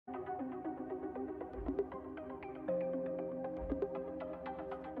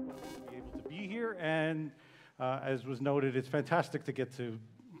here, and as was noted, it's fantastic to get to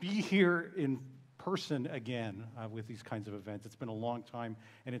be here in person again with these kinds of events. It's been a long time,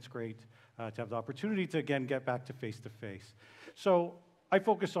 and it's great to have the opportunity to again get back to face-to-face. So I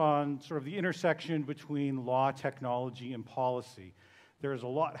focus on sort of the intersection between law, technology, and policy. There's a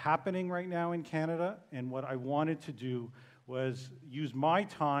lot happening right now in Canada, and what I wanted to do was use my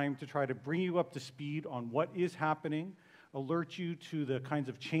time to try to bring you up to speed on what is happening, alert you to the kinds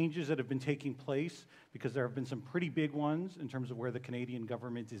of changes that have been taking place, because there have been some pretty big ones in terms of where the Canadian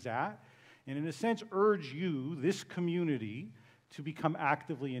government is at, and in a sense urge you, this community, to become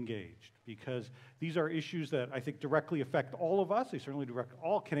actively engaged, because these are issues that I think directly affect all of us. They certainly direct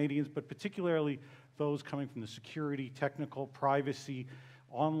all Canadians, but particularly those coming from the security, technical, privacy,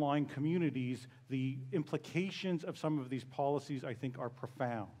 online communities. The implications of some of these policies, I think, are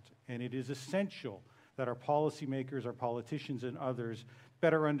profound, and it is essential that our policymakers, our politicians, and others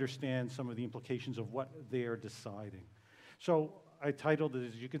better understand some of the implications of what they are deciding. So I titled it,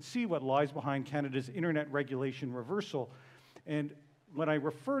 as you can see, What Lies Behind Canada's Internet Regulation Reversal. And when I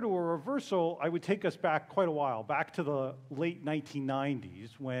refer to a reversal, I would take us back quite a while, back to the late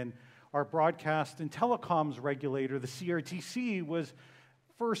 1990s, when our broadcast and telecoms regulator, the CRTC, was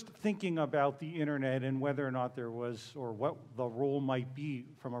first thinking about the internet and whether or not there was, or what the role might be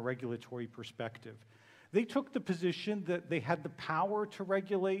from a regulatory perspective. They took the position that they had the power to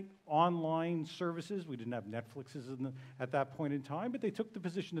regulate online services. We didn't have Netflixes at that point in time, but they took the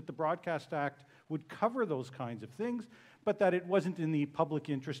position that the Broadcast Act would cover those kinds of things, but that it wasn't in the public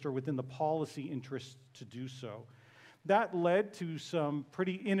interest or within the policy interest to do so. That led to some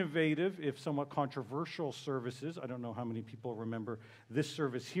pretty innovative, if somewhat controversial, services. I don't know how many people remember this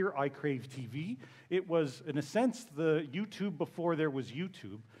service here, iCrave TV. It was, in a sense, the YouTube before there was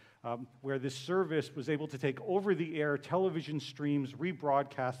YouTube, where this service was able to take over-the-air television streams,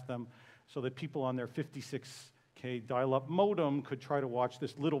 rebroadcast them, so that people on their 56K dial-up modem could try to watch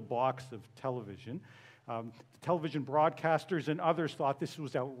this little box of television. The television broadcasters and others thought this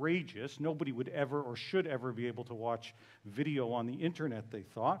was outrageous. Nobody would ever or should ever be able to watch video on the internet, they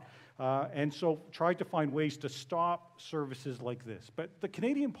thought, and so tried to find ways to stop services like this. But the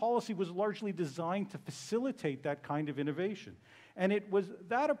Canadian policy was largely designed to facilitate that kind of innovation. And it was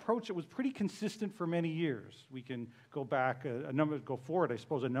that approach that was pretty consistent for many years. We can go back go forward, I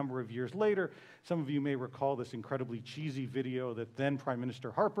suppose, a number of years later. Some of you may recall this incredibly cheesy video that then Prime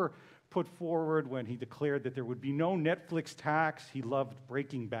Minister Harper put forward when he declared that there would be no Netflix tax. He loved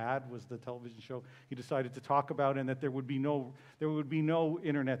Breaking Bad, was the television show he decided to talk about, and that there would be no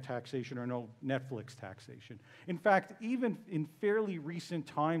internet taxation or no Netflix taxation. In fact, even in fairly recent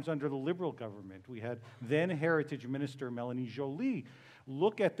times under the Liberal government, we had then Heritage Minister Melanie Joly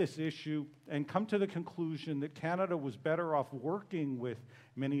look at this issue and come to the conclusion that Canada was better off working with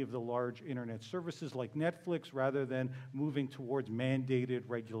many of the large internet services like Netflix rather than moving towards mandated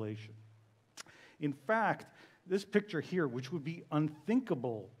regulation. In fact, this picture here, which would be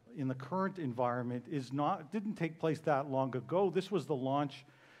unthinkable in the current environment, didn't take place that long ago. This was the launch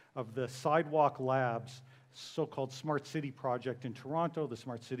of the Sidewalk Labs so-called Smart City project in Toronto, the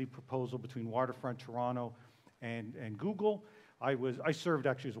Smart City proposal between Waterfront Toronto and Google. I served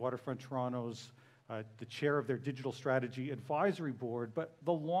actually as Waterfront Toronto's the chair of their Digital Strategy Advisory Board, but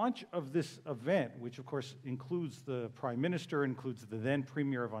the launch of this event, which of course includes the Prime Minister, includes the then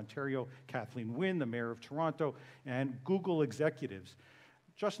Premier of Ontario, Kathleen Wynne, the Mayor of Toronto, and Google executives.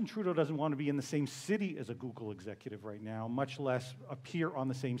 Justin Trudeau doesn't want to be in the same city as a Google executive right now, much less appear on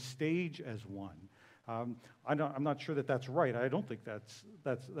the same stage as one. I'm not sure that that's right. I don't think that's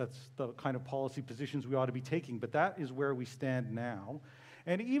the kind of policy positions we ought to be taking, but that is where we stand now.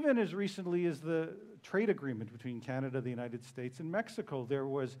 And even as recently as the trade agreement between Canada, the United States, and Mexico, there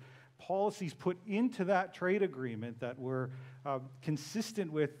was policies put into that trade agreement that were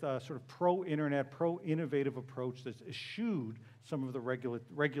consistent with sort of pro-internet, pro-innovative approach that's eschewed some of the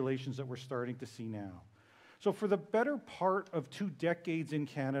regulations that we're starting to see now. So for the better part of 2 decades in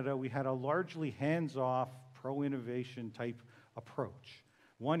Canada, we had a largely hands-off, pro-innovation type approach,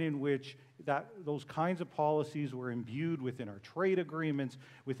 one in which those kinds of policies were imbued within our trade agreements,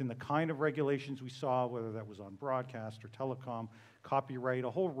 within the kind of regulations we saw, whether that was on broadcast or telecom, copyright,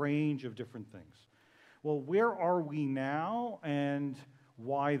 a whole range of different things. Well, where are we now, and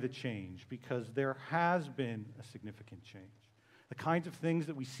why the change? Because there has been a significant change. The kinds of things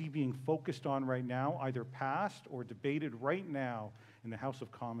that we see being focused on right now, either passed or debated right now in the House of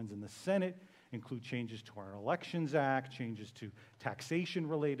Commons and the Senate, include changes to our Elections Act, changes to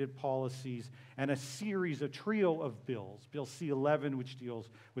taxation-related policies, and a trio of bills. Bill C-11, which deals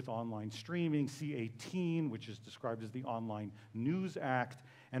with online streaming, C-18, which is described as the Online News Act,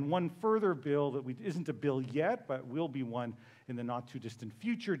 And one further bill that isn't a bill yet, but will be one in the not too distant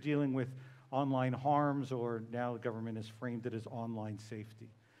future, dealing with online harms, or now the government has framed it as online safety.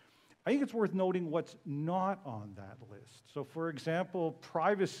 I think it's worth noting what's not on that list. So for example,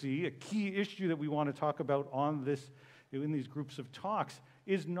 privacy, a key issue that we want to talk about on this, in these groups of talks,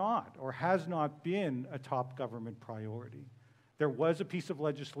 is not or has not been a top government priority. There was a piece of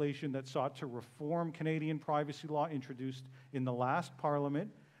legislation that sought to reform Canadian privacy law introduced in the last Parliament,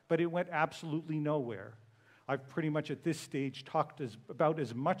 but it went absolutely nowhere. I've pretty much at this stage talked about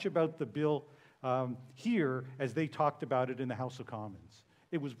as much about the bill here as they talked about it in the House of Commons.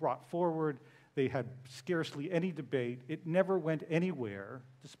 It was brought forward. They had scarcely any debate. It never went anywhere,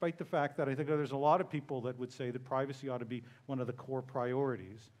 despite the fact that I think there's a lot of people that would say that privacy ought to be one of the core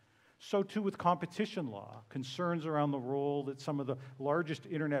priorities. So too with competition law, concerns around the role that some of the largest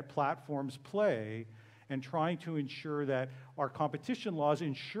internet platforms play and trying to ensure that our competition laws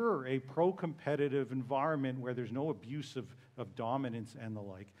ensure a pro-competitive environment where there's no abuse of dominance and the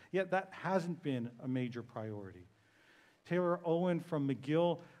like. Yet that hasn't been a major priority. Taylor Owen from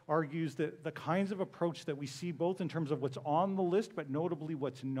McGill argues that the kinds of approach that we see, both in terms of what's on the list, but notably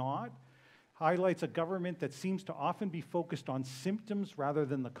what's not, highlights a government that seems to often be focused on symptoms rather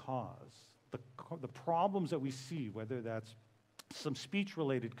than the cause. The problems that we see, whether that's some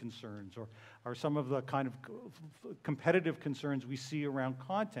speech-related concerns or some of the kind of competitive concerns we see around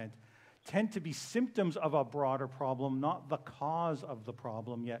content, tend to be symptoms of a broader problem, not the cause of the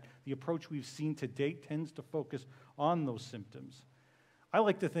problem, yet the approach we've seen to date tends to focus on those symptoms. I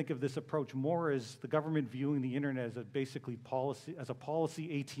like to think of this approach more as the government viewing the internet as a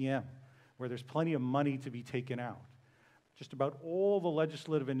policy ATM, where there's plenty of money to be taken out. Just about all the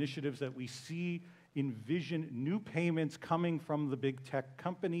legislative initiatives that we see envision new payments coming from the big tech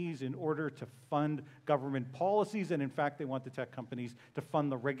companies in order to fund government policies, and in fact, they want the tech companies to fund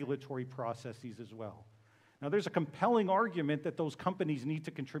the regulatory processes as well. Now, there's a compelling argument that those companies need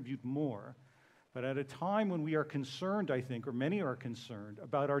to contribute more, but at a time when we are concerned, I think, or many are concerned,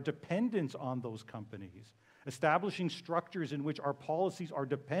 about our dependence on those companies, establishing structures in which our policies are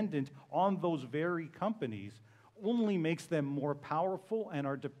dependent on those very companies only makes them more powerful and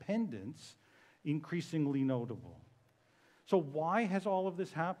our dependence increasingly notable. So why has all of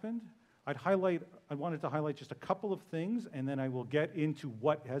this happened? I wanted to highlight just a couple of things, and then I will get into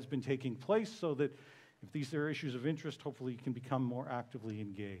what has been taking place so that if these are issues of interest, hopefully you can become more actively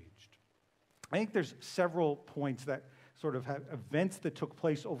engaged. I think there's several points that sort of have events that took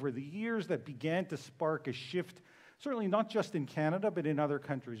place over the years that began to spark a shift, certainly not just in Canada, but in other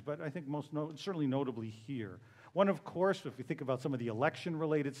countries, but I think certainly notably here. One, of course, if we think about some of the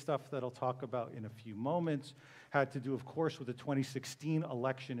election-related stuff that I'll talk about in a few moments, had to do, of course, with the 2016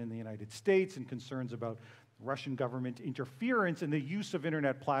 election in the United States and concerns about Russian government interference and the use of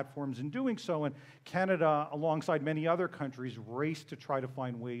internet platforms in doing so. And Canada, alongside many other countries, raced to try to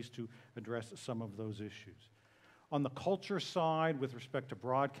find ways to address some of those issues. On the culture side, with respect to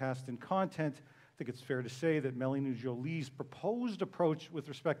broadcast and content, I think it's fair to say that Melanie Joly's proposed approach with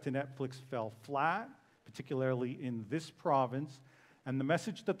respect to Netflix fell flat, particularly in this province, and the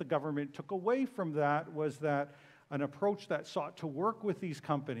message that the government took away from that was that an approach that sought to work with these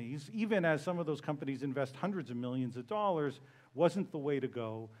companies, even as some of those companies invest hundreds of millions of dollars, wasn't the way to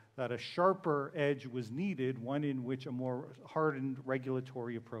go, that a sharper edge was needed, one in which a more hardened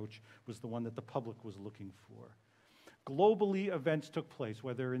regulatory approach was the one that the public was looking for. Globally, events took place,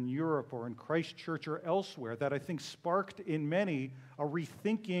 whether in Europe or in Christchurch or elsewhere, that I think sparked in many a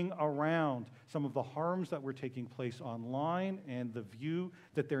rethinking around some of the harms that were taking place online and the view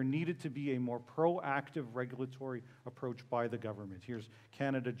that there needed to be a more proactive regulatory approach by the government. Here's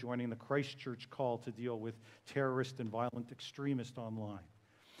Canada joining the Christchurch call to deal with terrorist and violent extremists online.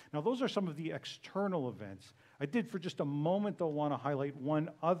 Now, those are some of the external events. I did for just a moment, though, want to highlight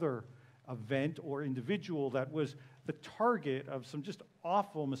one other event or individual that was the target of some just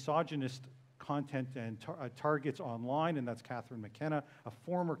awful misogynist content and targets online, and that's Catherine McKenna, a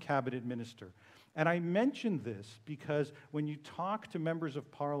former cabinet minister. And I mention this because when you talk to members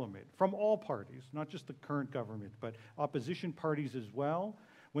of parliament from all parties, not just the current government, but opposition parties as well,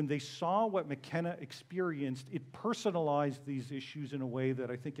 when they saw what McKenna experienced, it personalized these issues in a way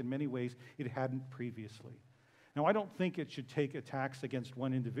that I think in many ways it hadn't previously. Now, I don't think it should take attacks against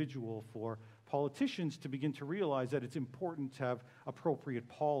one individual for politicians to begin to realize that it's important to have appropriate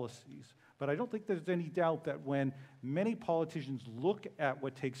policies. But I don't think there's any doubt that when many politicians look at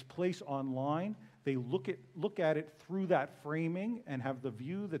what takes place online, they look at it through that framing and have the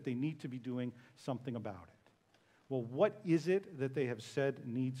view that they need to be doing something about it. Well, what is it that they have said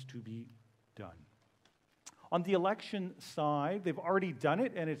needs to be done? On the election side, they've already done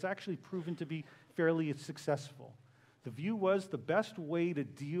it, and it's actually proven to be fairly successful. The view was the best way to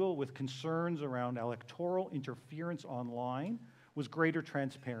deal with concerns around electoral interference online was greater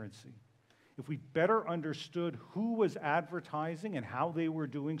transparency. If we better understood who was advertising and how they were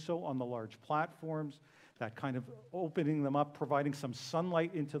doing so on the large platforms, that kind of opening them up, providing some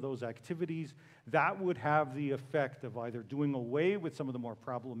sunlight into those activities, that would have the effect of either doing away with some of the more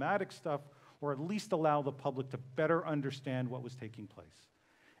problematic stuff or at least allow the public to better understand what was taking place.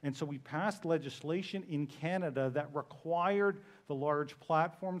 And so we passed legislation in Canada that required the large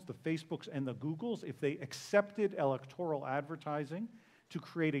platforms, the Facebooks and the Googles, if they accepted electoral advertising, to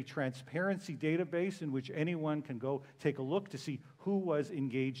create a transparency database in which anyone can go take a look to see who was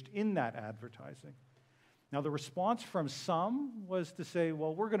engaged in that advertising. Now, the response from some was to say,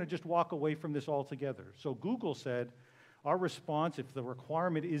 well, we're going to just walk away from this altogether. So Google said, our response, if the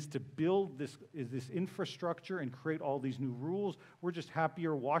requirement is to build this infrastructure and create all these new rules, we're just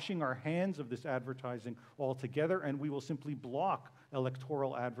happier washing our hands of this advertising altogether, and we will simply block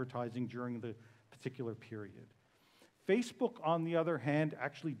electoral advertising during the particular period. Facebook, on the other hand,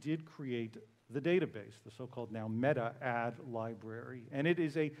 actually did create the database, the so-called now Meta Ad Library, and it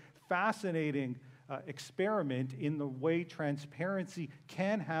is a fascinating experiment in the way transparency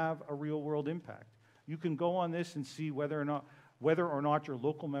can have a real-world impact. You can go on this and see whether or not your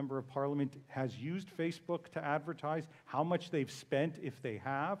local member of parliament has used Facebook to advertise, how much they've spent if they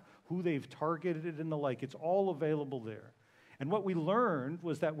have, who they've targeted and the like. It's all available there. And what we learned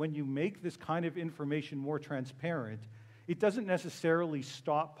was that when you make this kind of information more transparent, it doesn't necessarily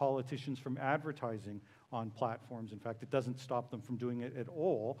stop politicians from advertising on platforms. In fact, it doesn't stop them from doing it at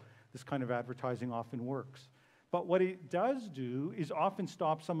all. This kind of advertising often works. But what it does do is often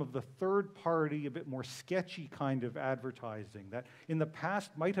stop some of the third-party, a bit more sketchy kind of advertising that in the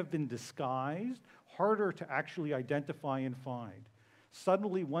past might have been disguised, harder to actually identify and find.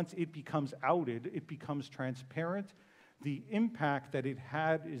 Suddenly, once it becomes outed, it becomes transparent, the impact that it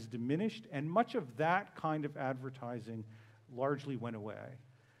had is diminished, and much of that kind of advertising largely went away.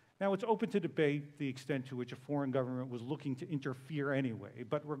 Now, it's open to debate the extent to which a foreign government was looking to interfere anyway,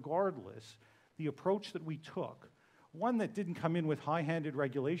 but regardless, the approach that we took, one that didn't come in with high-handed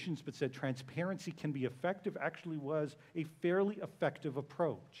regulations but said transparency can be effective, actually was a fairly effective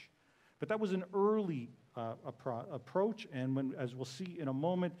approach. But that was an early approach, and as we'll see in a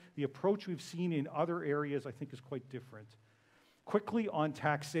moment, the approach we've seen in other areas I think is quite different. Quickly on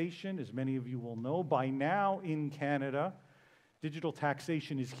taxation, as many of you will know, by now in Canada, digital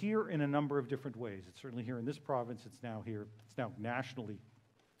taxation is here in a number of different ways. It's certainly here in this province, it's now nationally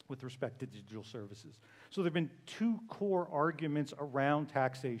with respect to digital services. So there have been two core arguments around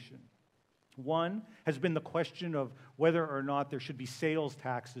taxation. One has been the question of whether or not there should be sales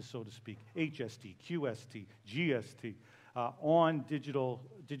taxes, so to speak, HST, QST, GST, on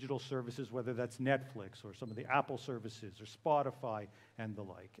digital services, whether that's Netflix or some of the Apple services or Spotify and the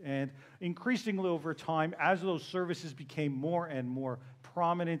like. And increasingly over time, as those services became more and more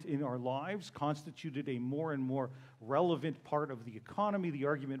prominent in our lives, constituted a more and more relevant part of the economy, the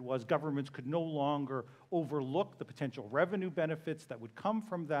argument was governments could no longer overlook the potential revenue benefits that would come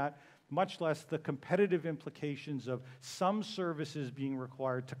from that, much less the competitive implications of some services being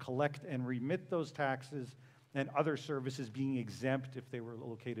required to collect and remit those taxes and other services being exempt if they were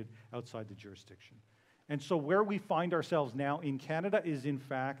located outside the jurisdiction. And so where we find ourselves now in Canada is in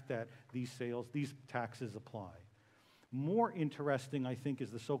fact that these taxes apply. More interesting, I think,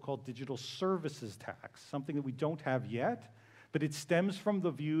 is the so-called digital services tax, something that we don't have yet, but it stems from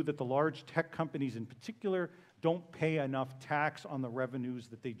the view that the large tech companies in particular don't pay enough tax on the revenues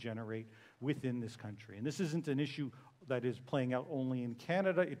that they generate within this country. And this isn't an issue that is playing out only in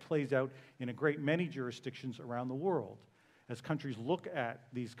Canada. It plays out in a great many jurisdictions around the world. As countries look at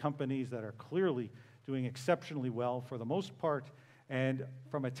these companies that are clearly doing exceptionally well for the most part, and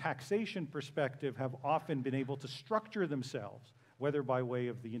from a taxation perspective have often been able to structure themselves, whether by way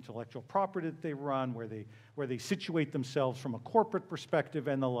of the intellectual property that they run, where they situate themselves from a corporate perspective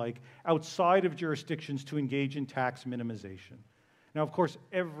and the like, outside of jurisdictions to engage in tax minimization. Now, of course,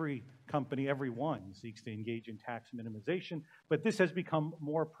 every company, everyone seeks to engage in tax minimization, but this has become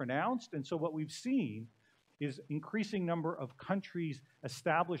more pronounced, and so what we've seen is increasing number of countries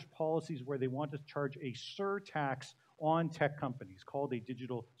establish policies where they want to charge a surtax on tech companies, called a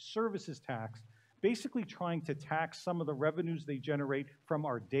digital services tax, basically trying to tax some of the revenues they generate from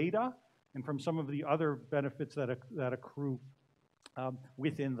our data and from some of the other benefits that accrue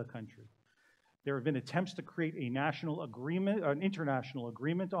within the country. There have been attempts to create a national agreement, an international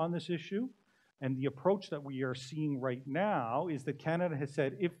agreement on this issue, And the approach that we are seeing right now is that Canada has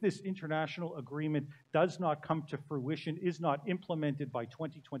said if this international agreement does not come to fruition, is not implemented by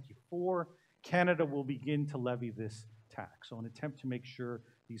 2024, Canada will begin to levy this tax. So an attempt to make sure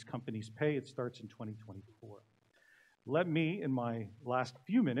these companies pay. It starts in 2024. Let me, in my last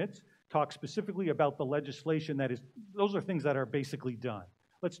few minutes, talk specifically about the legislation that is, those are things that are basically done.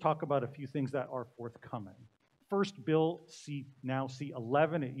 Let's talk about a few things that are forthcoming. First bill, now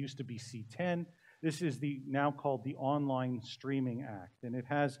C11, it used to be C10. This is the now called the Online Streaming Act, and it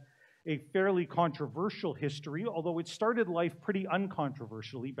has a fairly controversial history, although it started life pretty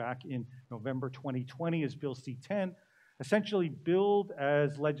uncontroversially back in November 2020 as Bill C10, essentially billed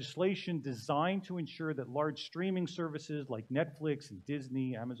as legislation designed to ensure that large streaming services like Netflix and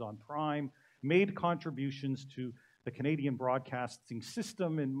Disney, Amazon Prime, made contributions to the Canadian broadcasting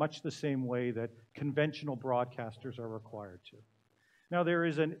system in much the same way that conventional broadcasters are required to. Now, there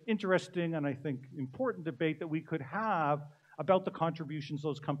is an interesting and I think important debate that we could have about the contributions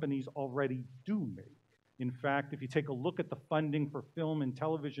those companies already do make. In fact, if you take a look at the funding for film and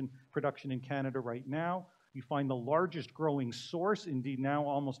television production in Canada right now, you find the largest growing source, indeed now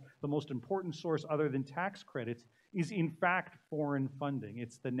almost the most important source other than tax credits, is in fact foreign funding.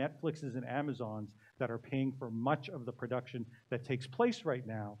 It's the Netflixes and Amazons that are paying for much of the production that takes place right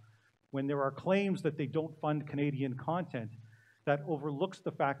now. When there are claims that they don't fund Canadian content, that overlooks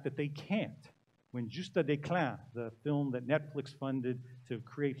the fact that they can't. When Juste à Déclin, the film that Netflix funded to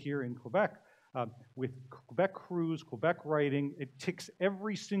create here in Quebec, with Quebec crews, Quebec writing, it ticks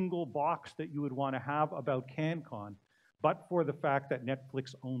every single box that you would want to have about CanCon, but for the fact that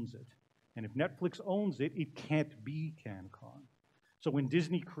Netflix owns it. And if Netflix owns it, it can't be CanCon. So when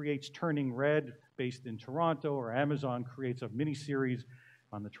Disney creates Turning Red, based in Toronto, or Amazon creates a miniseries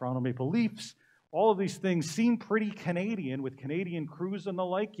on the Toronto Maple Leafs, all of these things seem pretty Canadian with Canadian crews and the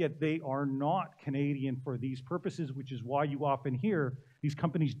like, yet they are not Canadian for these purposes, which is why you often hear these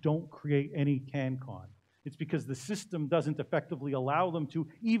companies don't create any CanCon. It's because the system doesn't effectively allow them to,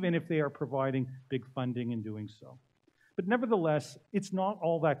 even if they are providing big funding in doing so. But nevertheless, it's not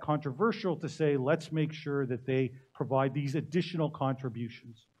all that controversial to say, let's make sure that they provide these additional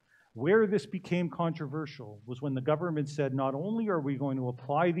contributions. Where this became controversial was when the government said, not only are we going to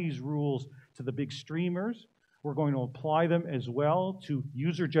apply these rules to the big streamers, we're going to apply them as well to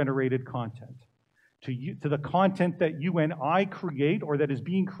user-generated content. To the content that you and I create or that is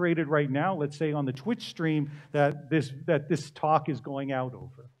being created right now, let's say on the Twitch stream that this talk is going out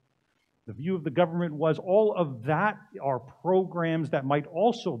over. The view of the government was all of that are programs that might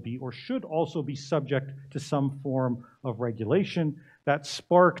also be or should also be subject to some form of regulation. That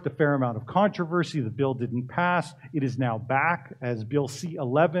sparked a fair amount of controversy. The bill didn't pass. It is now back as Bill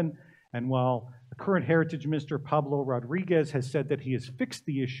C11. And while the current Heritage Minister, Pablo Rodriguez, has said that he has fixed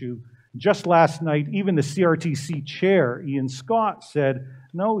the issue, just last night, even the CRTC chair, Ian Scott, said,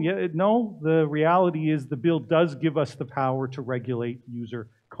 no, the reality is the bill does give us the power to regulate user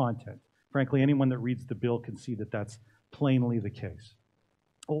content. Frankly, anyone that reads the bill can see that that's plainly the case.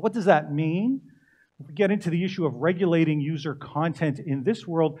 Well, what does that mean? If we get into the issue of regulating user content in this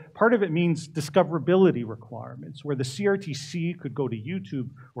world, part of it means discoverability requirements, where the CRTC could go to YouTube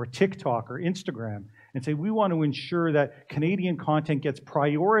or TikTok or Instagram and say, we want to ensure that Canadian content gets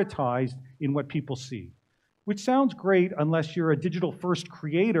prioritized in what people see. Which sounds great unless you're a digital-first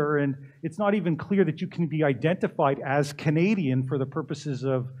creator and it's not even clear that you can be identified as Canadian for the purposes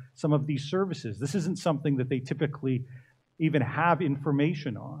of some of these services. This isn't something that they typically even have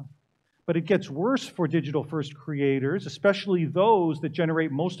information on. But it gets worse for digital-first creators, especially those that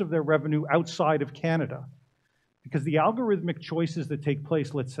generate most of their revenue outside of Canada. Because the algorithmic choices that take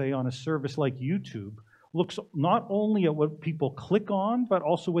place, let's say, on a service like YouTube, looks not only at what people click on, but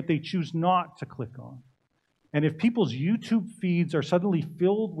also what they choose not to click on. And if people's YouTube feeds are suddenly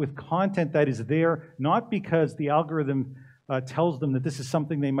filled with content that is there, not because the algorithm tells them that this is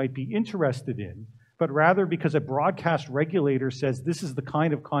something they might be interested in, but rather because a broadcast regulator says this is the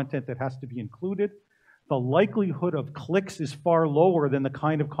kind of content that has to be included, the likelihood of clicks is far lower than the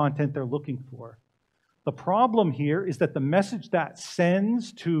kind of content they're looking for. The problem here is that the message that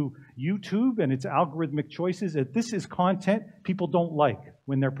sends to YouTube and its algorithmic choices that this is content people don't like.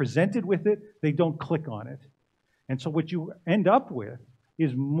 When they're presented with it, they don't click on it. And so what you end up with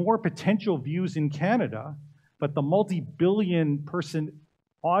is more potential views in Canada, but the multi-billion person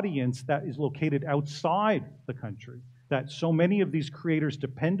audience that is located outside the country, that so many of these creators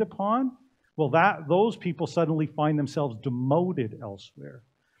depend upon, well, those people suddenly find themselves demoted elsewhere.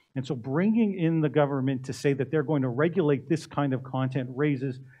 And so bringing in the government to say that they're going to regulate this kind of content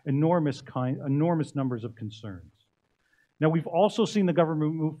raises enormous numbers of concerns. Now, we've also seen the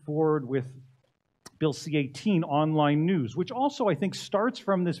government move forward with Bill C-18, online news, which also I think starts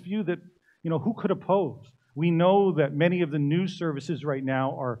from this view that, who could oppose? We know that many of the news services right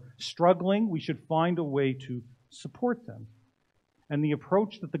now are struggling. We should find a way to support them. And the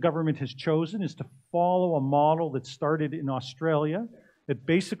approach that the government has chosen is to follow a model that started in Australia. It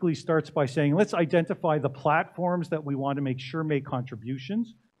basically starts by saying, let's identify the platforms that we want to make sure make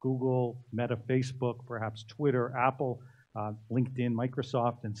contributions. Google, Meta, Facebook, perhaps Twitter, Apple, LinkedIn,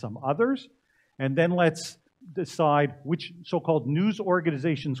 Microsoft, and some others. And then let's decide which so-called news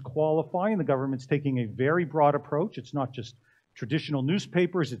organizations qualify, and the government's taking a very broad approach. It's not just traditional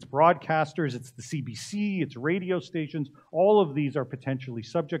newspapers, it's broadcasters, it's the CBC, it's radio stations. All of these are potentially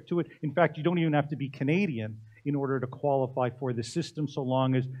subject to it. In fact, you don't even have to be Canadian in order to qualify for the system, so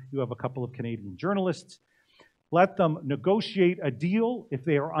long as you have a couple of Canadian journalists. Let them negotiate a deal. If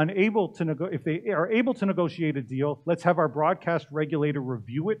they are able to negotiate a deal, let's have our broadcast regulator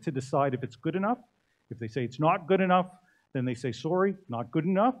review it to decide if it's good enough. If they say it's not good enough, then they say, sorry, not good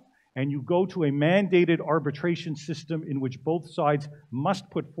enough. And you go to a mandated arbitration system in which both sides must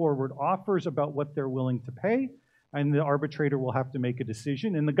put forward offers about what they're willing to pay, and the arbitrator will have to make a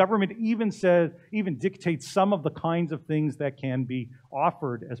decision. And the government even dictates some of the kinds of things that can be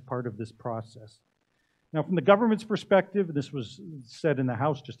offered as part of this process. Now, from the government's perspective, this was said in the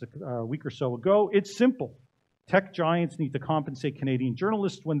House just a week or so ago, it's simple. Tech giants need to compensate Canadian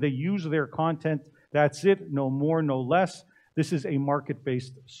journalists when they use their content. That's it, no more, no less. This is a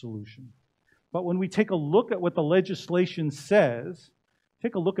market-based solution. But when we take a look at what the legislation says,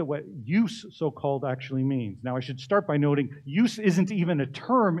 take a look at what use, so-called, actually means. Now, I should start by noting use isn't even a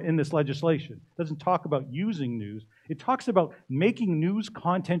term in this legislation. It doesn't talk about using news. It talks about making news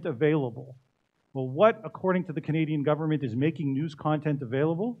content available. Well, what, according to the Canadian government, is making news content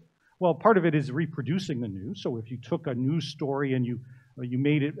available? Well, part of it is reproducing the news. So if you took a news story and you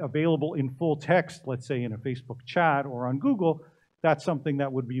made it available in full text, let's say in a Facebook chat or on Google, that's something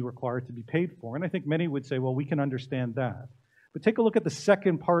that would be required to be paid for. And I think many would say, well, we can understand that. But take a look at the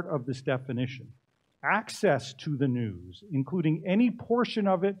second part of this definition. Access to the news, including any portion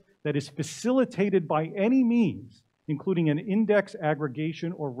of it that is facilitated by any means, including an index,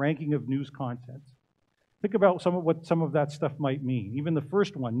 aggregation, or ranking of news content. Think about what some of that stuff might mean. Even the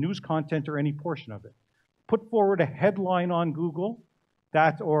first one, news content or any portion of it. Put forward a headline on Google,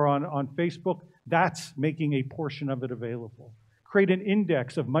 or on Facebook, that's making a portion of it available. Create an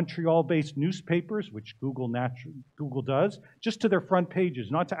index of Montreal-based newspapers, which Google does, just to their front pages,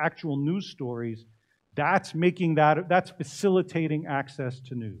 not to actual news stories. That's facilitating access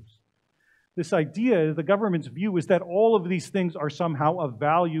to news. This idea, the government's view, is that all of these things are somehow of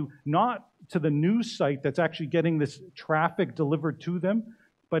value, not to the news site that's actually getting this traffic delivered to them,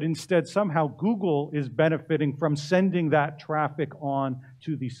 but instead somehow Google is benefiting from sending that traffic on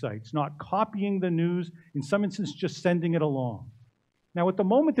to these sites, not copying the news, in some instances just sending it along. Now, at the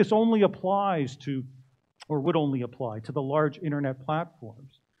moment, this only applies to, or would only apply to, the large internet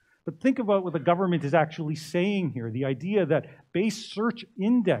platforms. But think about what the government is actually saying here, the idea that base search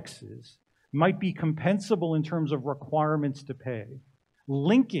indexes might be compensable in terms of requirements to pay.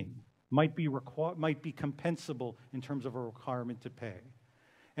 Linking might be compensable in terms of a requirement to pay.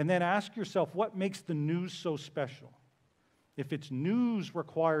 And then ask yourself, what makes the news so special? If it's news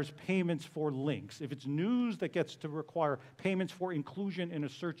requires payments for links, if it's news that gets to require payments for inclusion in a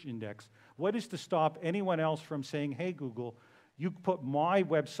search index, what is to stop anyone else from saying, hey, Google, you put my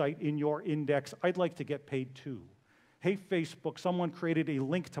website in your index, I'd like to get paid too. Hey, Facebook, someone created a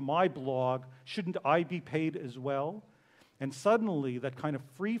link to my blog, shouldn't I be paid as well? And suddenly, that kind of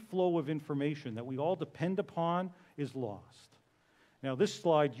free flow of information that we all depend upon is lost. Now, this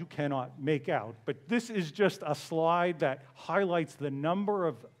slide you cannot make out, but this is just a slide that highlights the number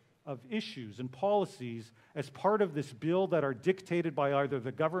of issues and policies as part of this bill that are dictated by either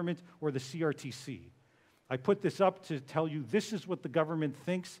the government or the CRTC. I put this up to tell you this is what the government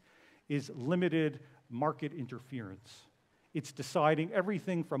thinks is limited market interference. It's deciding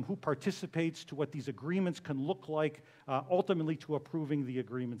everything from who participates to what these agreements can look like, ultimately to approving the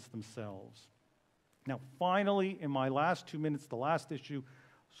agreements themselves. Now, finally, in my last 2 minutes, the last issue,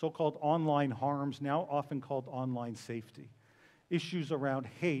 so-called online harms, now often called online safety. Issues around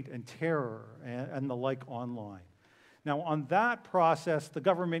hate and terror and the like online. Now, on that process, the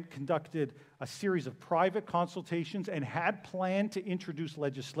government conducted a series of private consultations and had planned to introduce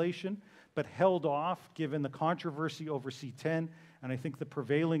legislation, but held off given the controversy over C-10, and I think the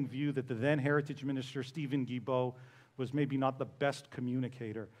prevailing view that the then Heritage Minister, Stephen Guilbeault, was maybe not the best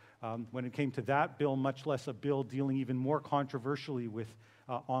communicator when it came to that bill, much less a bill dealing even more controversially with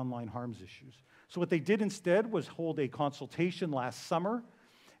online harms issues. So what they did instead was hold a consultation last summer,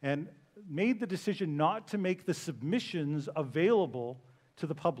 and made the decision not to make the submissions available to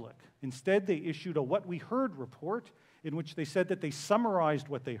the public. Instead, they issued a What We Heard report in which they said that they summarized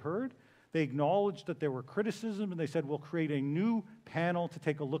what they heard, they acknowledged that there were criticism, and they said, we'll create a new panel to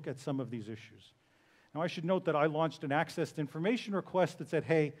take a look at some of these issues. Now, I should note that I launched an access to information request that said,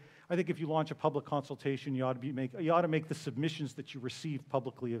 hey, I think if you launch a public consultation, you ought to make the submissions that you receive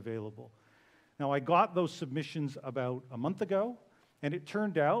publicly available. Now, I got those submissions about a month ago, and it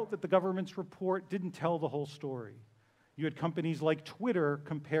turned out that the government's report didn't tell the whole story. You had companies like Twitter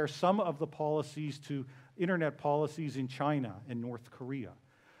compare some of the policies to internet policies in China and North Korea.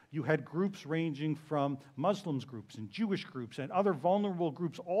 You had groups ranging from Muslims groups and Jewish groups and other vulnerable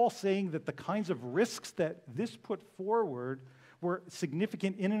groups all saying that the kinds of risks that this put forward were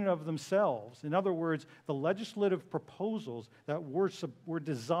significant in and of themselves. In other words, the legislative proposals that were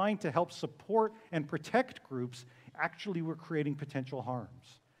designed to help support and protect groups actually were creating potential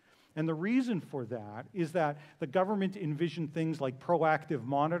harms. And the reason for that is that the government envisioned things like proactive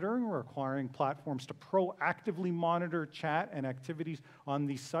monitoring, requiring platforms to proactively monitor chat and activities on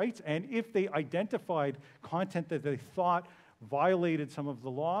these sites. And if they identified content that they thought violated some of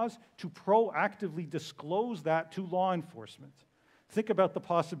the laws, to proactively disclose that to law enforcement. Think about the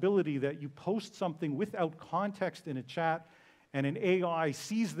possibility that you post something without context in a chat and an AI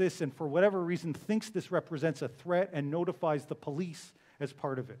sees this and for whatever reason thinks this represents a threat and notifies the police as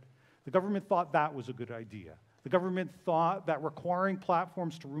part of it. The government thought that was a good idea. The government thought that requiring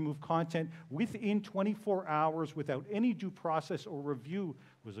platforms to remove content within 24 hours without any due process or review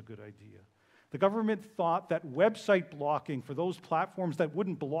was a good idea. The government thought that website blocking for those platforms that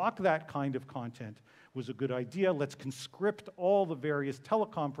wouldn't block that kind of content was a good idea. Let's conscript all the various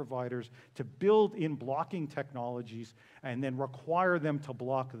telecom providers to build in blocking technologies and then require them to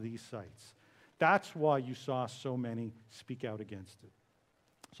block these sites. That's why you saw so many speak out against it.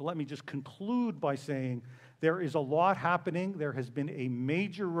 So let me just conclude by saying there is a lot happening. There has been a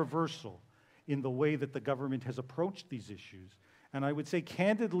major reversal in the way that the government has approached these issues. And I would say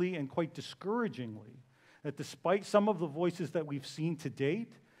candidly and quite discouragingly that despite some of the voices that we've seen to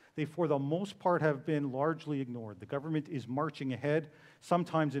date, they for the most part have been largely ignored. The government is marching ahead,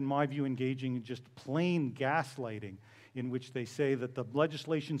 sometimes in my view engaging in just plain gaslighting, in which they say that the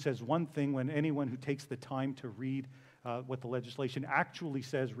legislation says one thing when anyone who takes the time to read what the legislation actually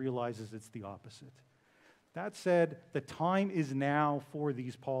says realizes it's the opposite. That said, the time is now for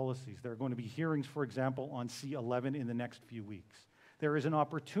these policies. There are going to be hearings, for example, on C11 in the next few weeks. There is an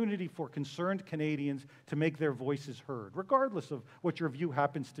opportunity for concerned Canadians to make their voices heard. Regardless of what your view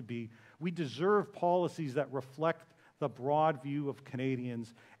happens to be, we deserve policies that reflect the broad view of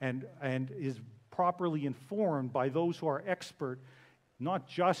Canadians and is properly informed by those who are expert not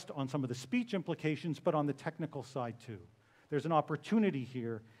just on some of the speech implications, but on the technical side too. There's an opportunity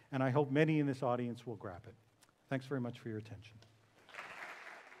here, and I hope many in this audience will grab it. Thanks very much for your attention.